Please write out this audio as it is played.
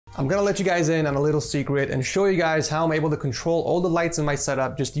I'm gonna let you guys in on a little secret and show you guys how I'm able to control all the lights in my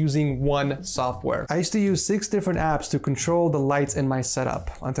setup just using one software. I used to use 6 different apps to control the lights in my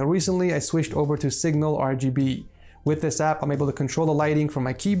setup. Until recently, I switched over to SignalRGB. With this app, I'm able to control the lighting from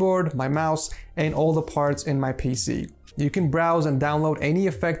my keyboard, my mouse, and all the parts in my PC. You can browse and download any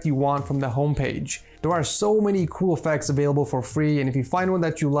effect you want from the homepage. There are so many cool effects available for free, and if you find one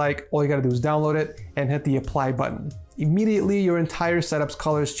that you like, all you gotta do is download it and hit the apply button. Immediately, your entire setup's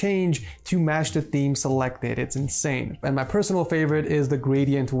colors change to match the theme selected. It's insane. And my personal favorite is the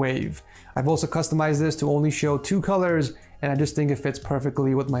gradient wave. I've also customized this to only show 2 colors, and I just think it fits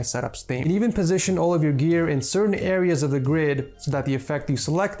perfectly with my setup's theme. You can even position all of your gear in certain areas of the grid so that the effect you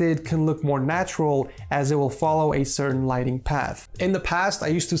selected can look more natural, as it will follow a certain lighting path. In the past, I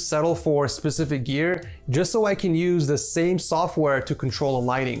used to settle for specific gear just so I can use the same software to control the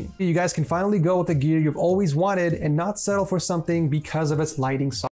lighting. You guys can finally go with the gear you've always wanted and not settle for something because of its lighting software.